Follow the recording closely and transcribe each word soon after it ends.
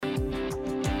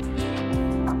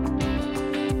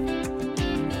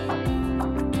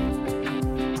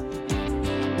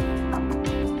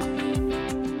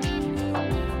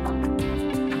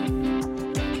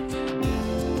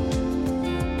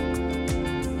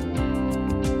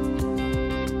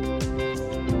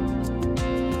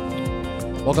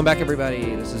Welcome back,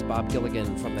 everybody. This is Bob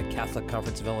Gilligan from the Catholic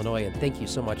Conference of Illinois, and thank you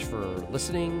so much for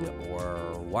listening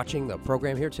or watching the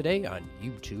program here today on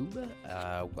YouTube.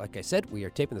 Like I said, we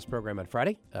are taping this program on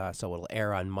Friday, so it'll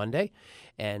air on Monday.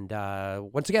 And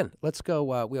once again, let's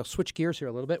go. We'll switch gears here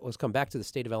a little bit. Let's come back to the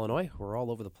state of Illinois. We're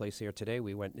all over the place here today.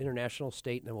 We went international,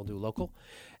 state, and then we'll do local.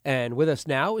 And with us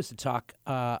now is to talk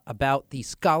about the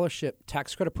scholarship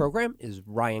tax credit program is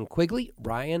Ryan Quigley.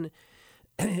 Ryan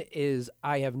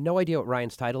I have no idea what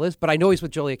Ryan's title is, but I know he's with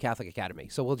Joliet Catholic Academy,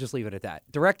 so we'll just leave it at that.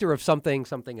 Director of something,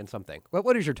 something, and something.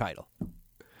 What is your title?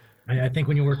 I think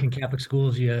when you work in Catholic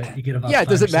schools, you get about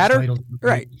does it matter? Titles.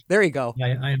 Right, there you go.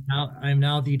 I am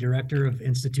now the Director of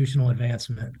Institutional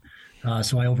Advancement.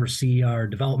 So I oversee our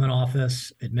development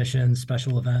office, admissions,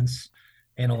 special events,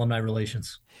 and alumni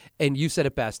relations. And you said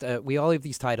it best. We all have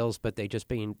these titles, but they just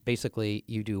mean basically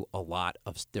you do a lot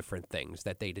of different things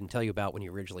that they didn't tell you about when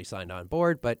you originally signed on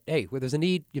board. But hey, where there's a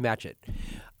need, you match it.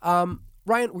 Ryan,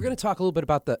 we're going to talk a little bit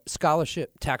about the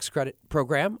scholarship tax credit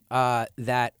program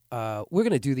that we're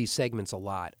going to do these segments a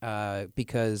lot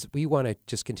because we want to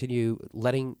just continue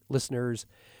letting listeners,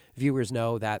 viewers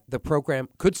know that the program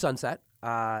could sunset.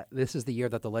 This is the year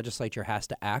that the legislature has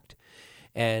to act.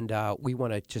 And we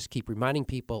want to just keep reminding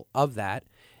people of that.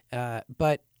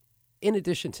 But in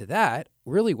addition to that,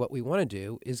 really what we want to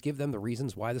do is give them the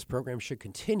reasons why this program should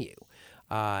continue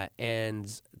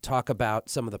and talk about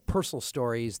some of the personal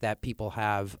stories that people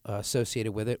have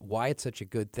associated with it, why it's such a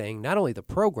good thing, not only the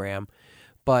program,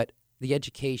 but the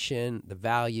education, the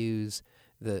values,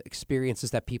 the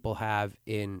experiences that people have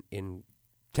in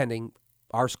attending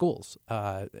our schools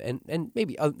and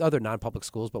maybe other non-public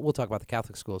schools, but we'll talk about the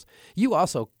Catholic schools. You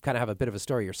also kind of have a bit of a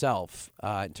story yourself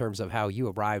in terms of how you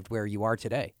arrived where you are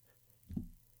today.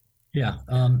 Yeah.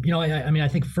 I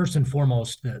think first and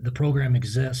foremost, the program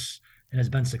exists and has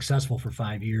been successful for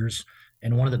 5 years.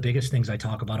 And one of the biggest things I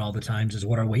talk about all the times is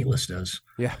what our wait list is.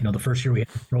 Yeah. The first year we had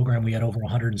the program, we had over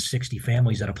 160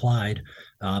 families that applied.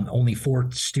 Only 4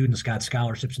 students got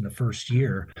scholarships in the first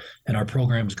year. And our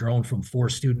program's grown from 4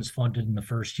 students funded in the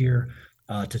first year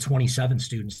to 27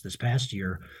 students this past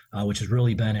year, which has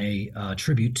really been a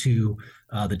tribute to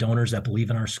the donors that believe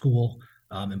in our school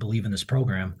and believe in this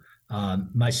program.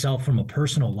 Myself, from a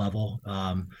personal level,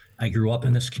 I grew up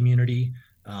in this community.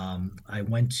 I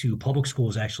went to public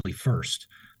schools actually first.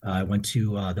 I went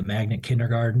to the Magnet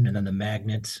Kindergarten and then the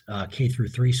Magnet K through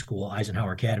 3 school,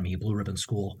 Eisenhower Academy, Blue Ribbon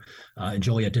School in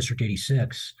Joliet District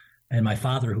 86. And my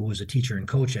father, who was a teacher and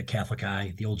coach at Catholic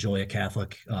High, the old Joliet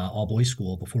Catholic all-boys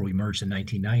school before we merged in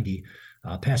 1990,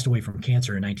 passed away from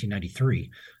cancer in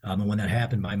 1993. And when that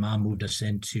happened, my mom moved us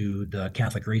into the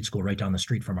Catholic grade school right down the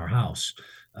street from our house.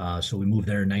 So we moved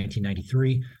there in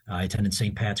 1993. I attended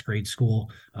St. Pat's grade school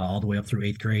all the way up through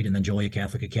 8th grade, and then Joliet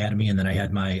Catholic Academy. And then I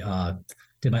had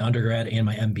did my undergrad and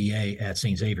my MBA at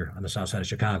St. Xavier on the south side of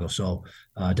Chicago. So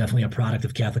definitely a product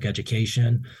of Catholic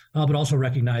education, but also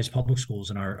recognized public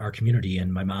schools in our community.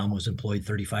 And my mom was employed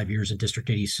 35 years in District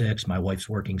 86. My wife's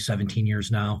working 17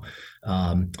 years now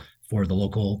for the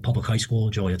local public high school,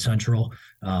 Joliet Central.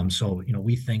 So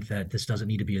we think that this doesn't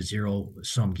need to be a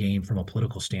zero-sum game from a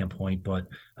political standpoint, but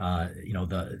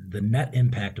the net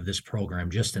impact of this program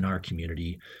just in our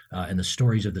community and the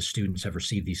stories of the students have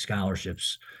received these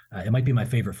scholarships. It might be my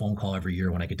favorite phone call every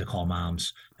year when I get to call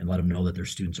moms and let them know that their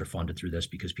students are funded through this,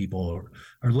 because people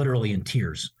are literally in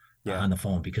tears. On the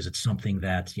phone, because it's something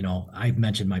that, I've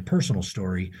mentioned my personal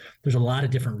story. There's a lot of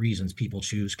different reasons people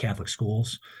choose Catholic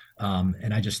schools.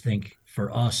 And I just think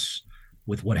for us,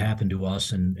 with what happened to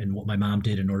us and what my mom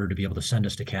did in order to be able to send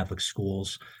us to Catholic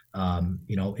schools,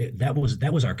 that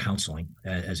was our counseling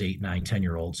as 8, 9,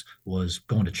 10-year-olds, was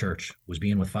going to church, was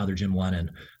being with Father Jim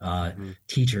Lennon,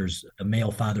 teachers, the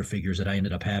male father figures that I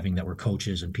ended up having that were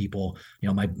coaches and people.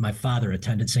 My father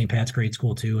attended St. Pat's grade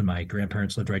school too, and my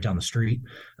grandparents lived right down the street.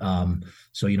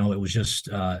 So it was just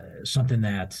something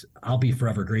that I'll be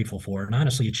forever grateful for. And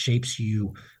honestly, it shapes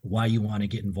you why you want to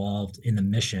get involved in the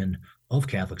mission of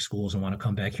Catholic schools and want to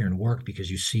come back here and work, because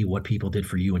you see what people did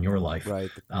for you in your life. Right.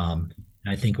 And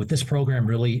I think with this program,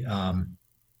 really,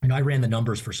 I ran the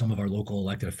numbers for some of our local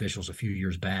elected officials a few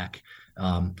years back.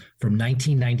 From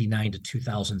 1999 to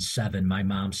 2007, my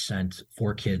mom sent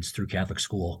 4 kids through Catholic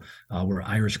school. We're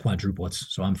Irish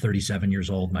quadruplets. So I'm 37 years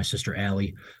old. My sister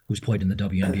Allie, who's played in the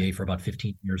WNBA for about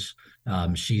 15 years,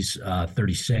 she's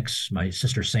 36. My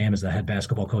sister Sam is the head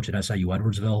basketball coach at SIU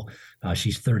Edwardsville.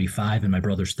 She's 35, and my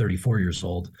brother's 34 years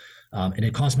old. And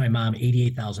it cost my mom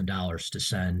 $88,000 to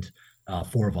send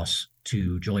 4 of us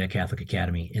to Joliet Catholic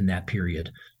Academy in that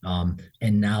period. And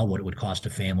now what it would cost a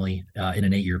family in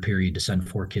an 8-year period to send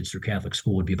 4 kids through Catholic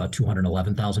school would be about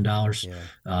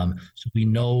 $211,000. So we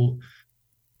know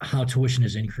how tuition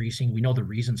is increasing. We know the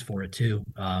reasons for it too.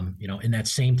 In that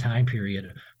same time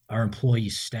period, our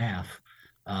employees' staff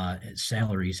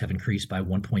salaries have increased by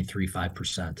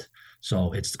 1.35%.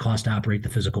 So it's the cost to operate the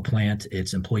physical plant,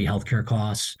 it's employee healthcare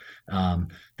costs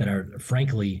that are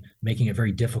frankly making it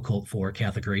very difficult for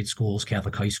Catholic grade schools,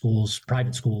 Catholic high schools,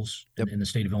 private schools in the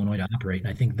state of Illinois to operate. And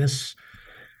I think this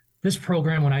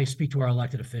program, when I speak to our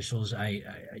elected officials, I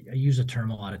use a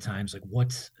term a lot of times, like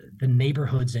what the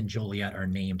neighborhoods in Joliet are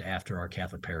named after our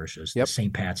Catholic parishes, the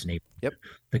St. Pat's neighborhood,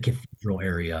 the Cathedral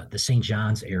area, the St.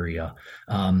 John's area.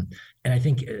 And I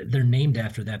think they're named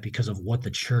after that because of what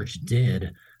the church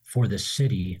did for the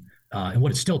city and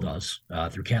what it still does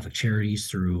through Catholic Charities,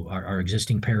 through our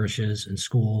existing parishes and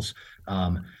schools.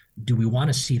 Do we want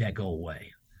to see that go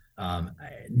away?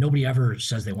 Nobody ever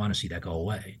says they want to see that go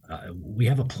away. We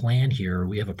have a plan here.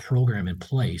 We have a program in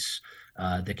place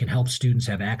that can help students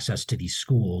have access to these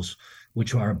schools,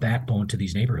 which are a backbone to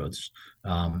these neighborhoods.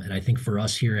 And I think for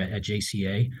us here at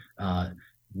JCA,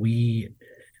 the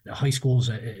high schools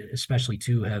especially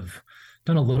too have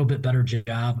done a little bit better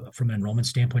job from an enrollment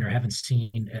standpoint, or haven't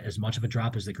seen as much of a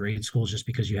drop as the grade schools, just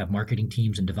because you have marketing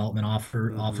teams and development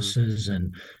offices.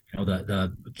 And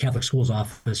the Catholic schools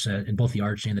office in both the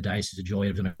Arch and the Diocese of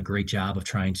Joliet have done a great job of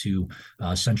trying to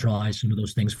centralize some of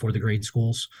those things for the grade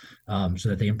schools so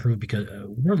that they improve, because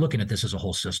we're looking at this as a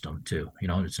whole system too.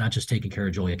 It's not just taking care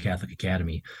of Joliet Catholic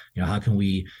Academy. How can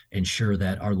we ensure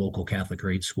that our local Catholic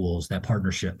grade schools, that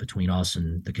partnership between us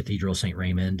and the Cathedral of St.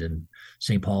 Raymond and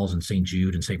St. Paul's and St.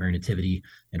 Jude and St. Mary Nativity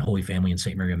and Holy Family and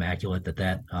St. Mary Immaculate,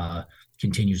 that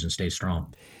continues and stays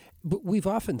strong. But we've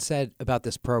often said about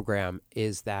this program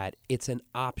is that it's an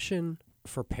option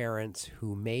for parents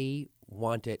who may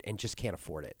want it and just can't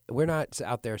afford it. We're not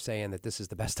out there saying that this is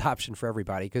the best option for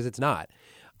everybody, because it's not.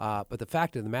 But the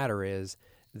fact of the matter is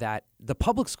that the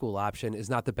public school option is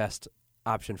not the best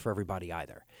option for everybody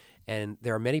either. And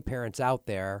there are many parents out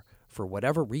there, for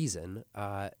whatever reason,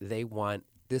 they want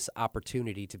this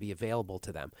opportunity to be available to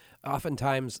them.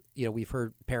 Oftentimes, we've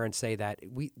heard parents say that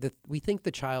we think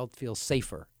the child feels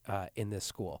safer in this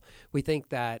school. We think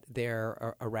that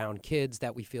they're around kids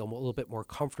that we feel a little bit more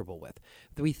comfortable with.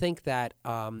 We think that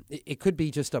it could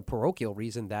be just a parochial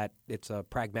reason, that it's a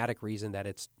pragmatic reason, that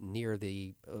it's near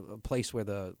the place where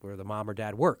the mom or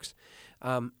dad works.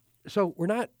 So we're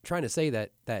not trying to say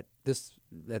that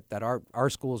our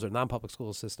schools or non-public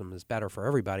school system is better for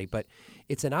everybody, but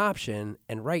it's an option,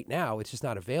 and right now it's just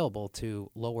not available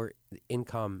to lower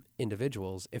income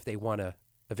individuals if they want to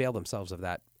avail themselves of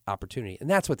that opportunity. And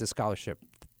that's what the scholarship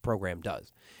program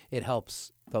does. It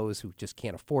helps those who just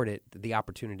can't afford it the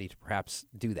opportunity to perhaps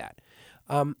do that.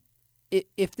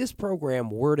 If this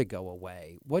program were to go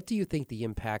away, what do you think the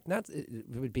impact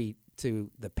would be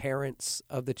to the parents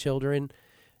of the children,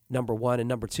 number one, and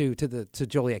number two, to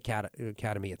Joliet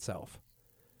Academy itself?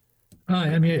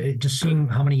 Just seeing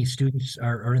how many students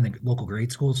are in the local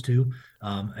grade schools too.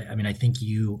 I think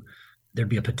there'd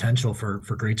be a potential for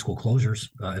grade school closures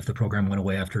if the program went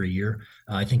away after a year.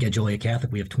 I think at Joliet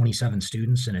Catholic, we have 27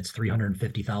 students, and it's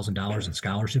 $350,000 in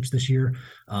scholarships this year.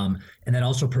 And that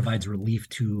also provides relief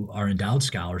to our endowed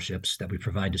scholarships that we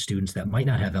provide to students that might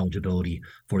not have eligibility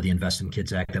for the Invest in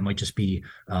Kids Act, that might just be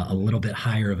a little bit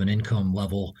higher of an income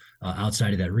level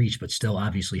outside of that reach, but still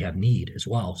obviously have need as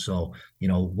well. So,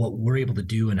 what we're able to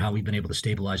do and how we've been able to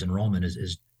stabilize enrollment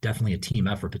is definitely a team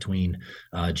effort between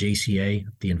JCA,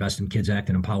 the Invest in Kids Act,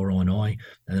 and Empower Illinois,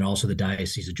 and then also the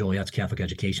Diocese of Joliet's Catholic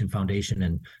Education Foundation.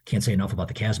 And can't say enough about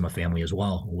the Chasma family as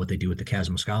well, what they do with the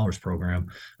Chasma Scholars Program.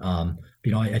 I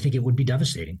think it would be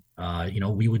devastating.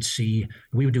 We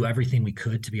would do everything we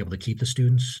could to be able to keep the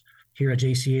students here at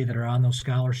JCA that are on those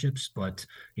scholarships. But,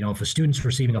 if a student's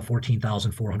receiving a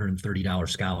 $14,430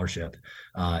 scholarship,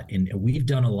 and we've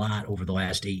done a lot over the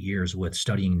last 8 years with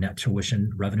studying net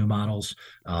tuition revenue models,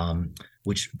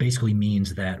 which basically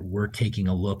means that we're taking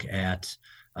a look at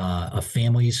a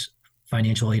family's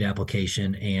financial aid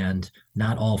application, and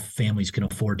not all families can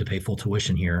afford to pay full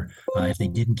tuition here. If they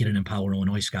didn't get an Empower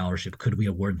Illinois scholarship, could we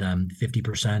award them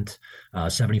 50%,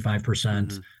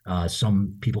 75%?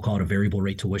 Some people call it a variable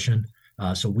rate tuition.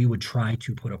 So we would try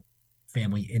to put a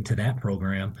family into that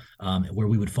program where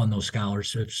we would fund those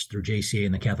scholarships through JCA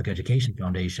and the Catholic Education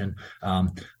Foundation.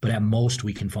 But at most,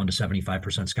 we can fund a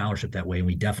 75% scholarship that way, and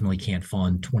we definitely can't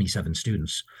fund 27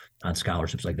 students on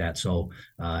scholarships like that. So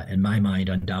in my mind,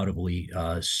 undoubtedly,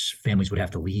 families would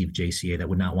have to leave JCA that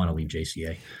would not want to leave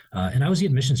JCA. And I was the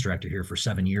admissions director here for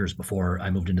 7 years before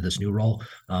I moved into this new role.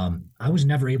 I was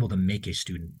never able to make a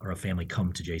student or a family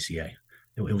come to JCA.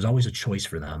 it was always a choice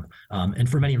for them, and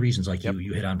for many reasons, like Yep.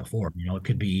 you hit on before. It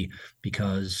could be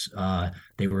because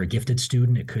they were a gifted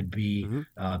student. It could be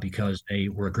Hmm. because they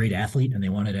were a great athlete and they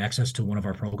wanted access to one of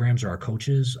our programs or our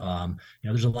coaches.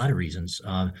 There's a lot of reasons.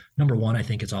 Number one, I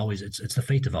think it's the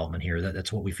faith development here.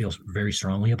 That's what we feel very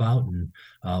strongly about, and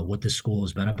what this school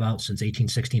has been about since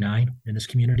 1869 in this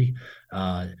community.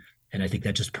 And I think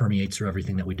that just permeates through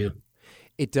everything that we do.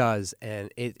 It does, and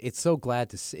it's so glad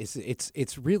to see.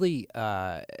 It's really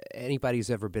anybody who's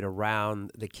ever been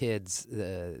around the kids,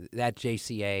 that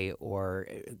JCA, or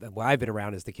what I've been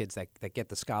around is the kids that get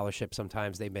the scholarship.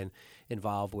 Sometimes they've been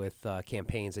involved with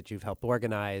campaigns that you've helped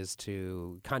organize,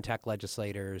 to contact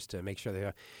legislators to make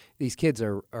sure these kids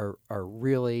are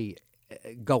really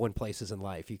going places in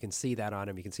life. You can see that on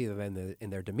them. You can see them in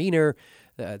their demeanor,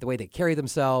 the way they carry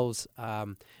themselves.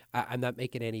 I'm not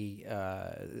making any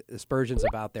aspersions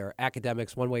about their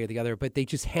academics one way or the other, but they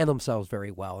just handle themselves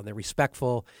very well, and they're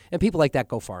respectful. And people like that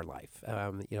go far in life.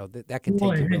 That can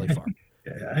take you really far.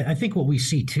 I think what we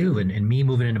see too, and me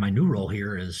moving into my new role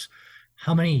here, is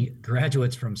how many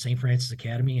graduates from St. Francis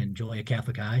Academy and Joliet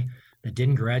Catholic High that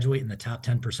didn't graduate in the top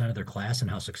 10% of their class,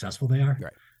 and how successful they are.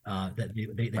 Right. That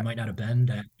they right. might not have been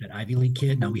that Ivy League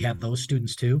kid. Now we have those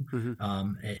students too.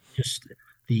 Mm-hmm. Just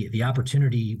the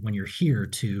opportunity when you're here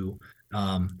to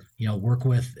work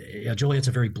with Joliet's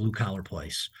a very blue collar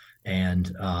place,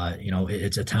 and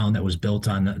it's a town that was built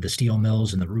on the steel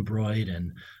mills and the Rubroid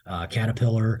and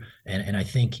Caterpillar, and I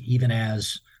think even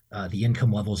as the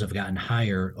income levels have gotten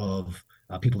higher of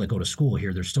people that go to school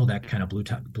here, there's still that kind of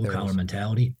blue collar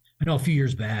mentality. I know a few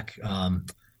years back,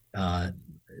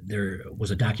 there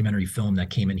was a documentary film that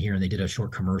came in here, and they did a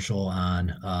short commercial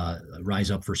on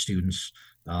Rise Up for Students,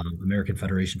 American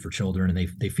Federation for Children, and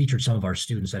they featured some of our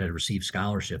students that had received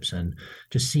scholarships. And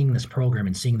just seeing this program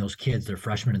and seeing those kids, they're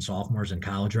freshmen and sophomores in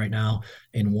college right now,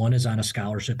 and one is on a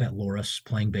scholarship at Loras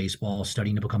playing baseball,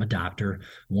 studying to become a doctor.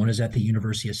 One is at the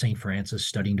University of St. Francis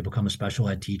studying to become a special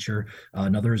ed teacher.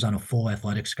 Another is on a full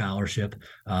athletic scholarship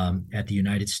at the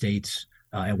United States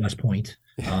at West Point.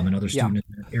 Another student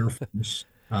in the Air Force.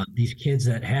 These kids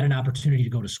that had an opportunity to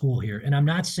go to school here, and I'm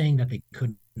not saying that they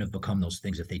couldn't have become those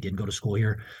things if they didn't go to school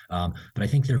here, but I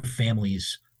think their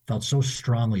families felt so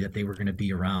strongly that they were going to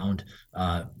be around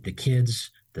the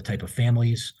kids, the type of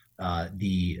families,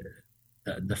 the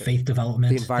faith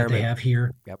development that they have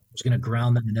here. Yep. Was going to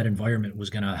ground them in that environment, was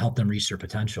going to help them reach their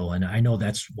potential. And I know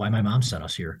that's why my mom sent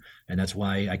us here. And that's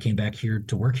why I came back here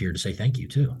to work here, to say thank you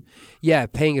too. Yeah,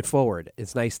 paying it forward.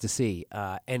 It's nice to see.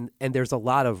 And there's a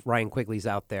lot of Ryan Quigleys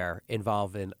out there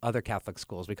involved in other Catholic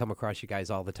schools. We come across you guys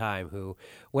all the time who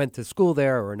went to school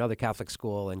there or another Catholic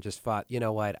school and just thought, you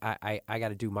know what, I got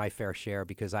to do my fair share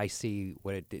because I see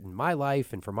what it did in my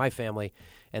life and for my family.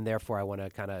 And therefore, I want to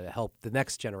kind of help the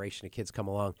next generation of kids come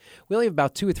along. We only have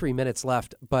about 2 or 3 minutes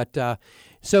left. But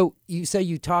so you say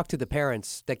you talk to the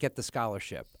parents that get the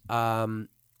scholarship.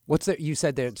 You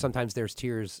said that sometimes there's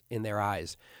tears in their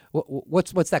eyes.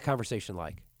 What's that conversation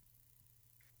like?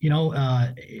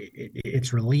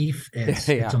 It's relief. It's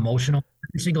emotional.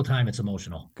 Every single time it's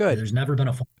emotional. Good. There's never been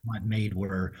a phone call I've made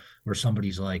where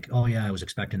somebody's like, oh yeah, I was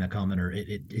expecting that coming, or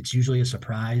it's usually a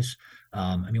surprise.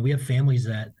 We have families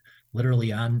that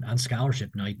literally on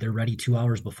scholarship night, they're ready 2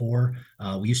 hours before.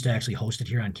 We used to actually host it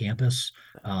here on campus,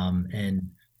 and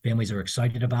families are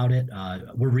excited about it.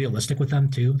 We're realistic with them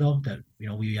too, though, that,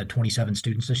 we had 27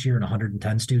 students this year and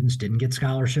 110 students didn't get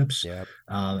scholarships. Yep.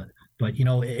 But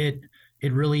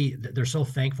it really, they're so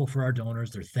thankful for our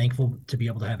donors. They're thankful to be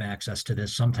able to have access to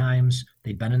this. Sometimes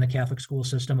they've been in the Catholic school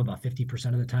system. About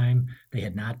 50% of the time they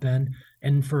had not been.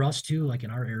 And for us too, like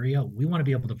in our area, we want to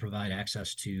be able to provide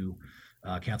access to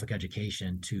Catholic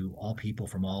education to all people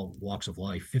from all walks of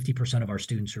life. 50% of our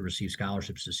students who received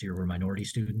scholarships this year were minority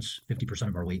students. 50%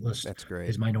 of our wait list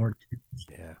is minority students.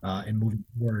 Yeah. And moving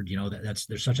forward,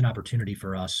 there's such an opportunity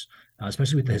for us,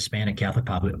 especially with the Hispanic Catholic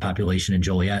population in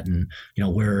Joliet. And,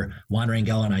 where Juan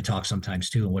Rangel and I talk sometimes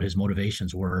too, and what his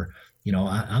motivations were.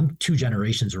 I'm 2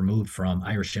 generations removed from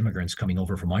Irish immigrants coming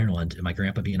over from Ireland, and my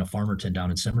grandpa being a farmerton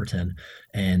down in Simmerton.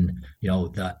 And,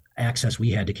 the access we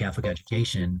had to Catholic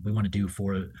education, we want to do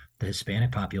for the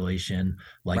Hispanic population,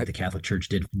 like the Catholic Church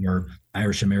did for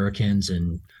Irish Americans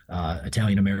and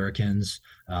Italian Americans,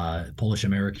 Polish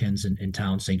Americans in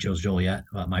town, St. Joe's Joliet,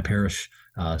 my parish.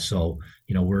 So,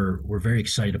 we're very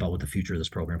excited about what the future of this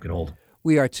program could hold.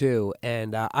 We are too,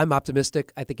 and I'm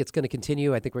optimistic. I think it's going to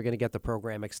continue. I think we're going to get the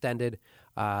program extended.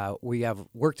 We have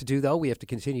work to do, though. We have to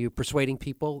continue persuading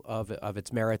people of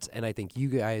its merits, and I think you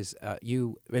guys,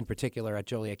 you in particular at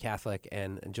Joliet Catholic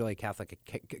and Joliet Catholic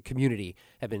community,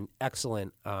 have been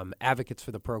excellent advocates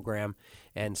for the program,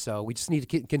 and so we just need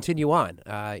to continue on.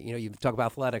 You talk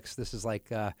about athletics. This is like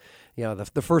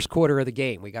the first quarter of the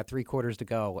game. We got 3 quarters to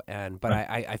go, but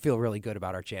I feel really good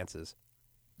about our chances.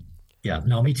 Yeah,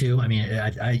 no, me too. I mean,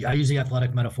 I use the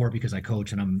athletic metaphor because I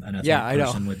coach and I'm an athletic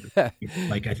person with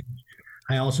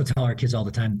I also tell our kids all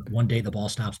the time, one day the ball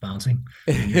stops bouncing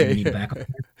and you need backup.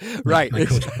 Right.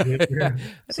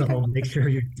 So make sure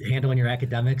you're handling your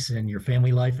academics and your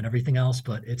family life and everything else.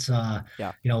 But it's,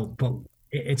 but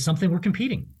it's something we're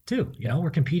competing too. We're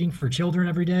competing for children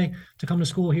every day to come to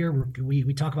school here.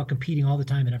 We talk about competing all the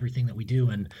time in everything that we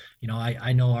do. And,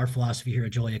 I know our philosophy here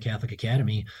at Joliet Catholic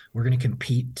Academy, we're going to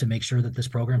compete to make sure that this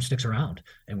program sticks around,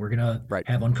 and we're going to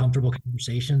have uncomfortable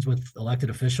conversations with elected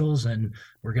officials, and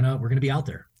we're going to be out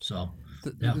there. So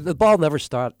the ball never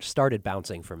started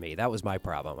bouncing for me. That was my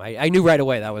problem. I knew right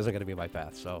away that wasn't going to be my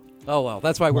path. So,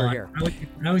 that's why we're here.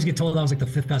 I always get told I was like the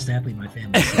 5th best athlete in my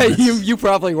family. So you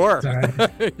probably were. All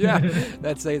right. Yeah,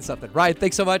 that's saying something. Ryan,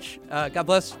 thanks so much. God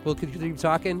bless. We'll continue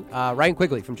talking. Ryan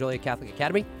Quigley from Joliet Catholic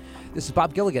Academy. This is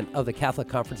Bob Gilligan of the Catholic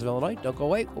Conference of Illinois. Don't go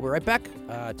away. We'll be right back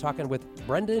talking with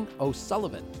Brendan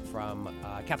O'Sullivan from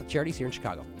Catholic Charities here in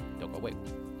Chicago. Don't go away.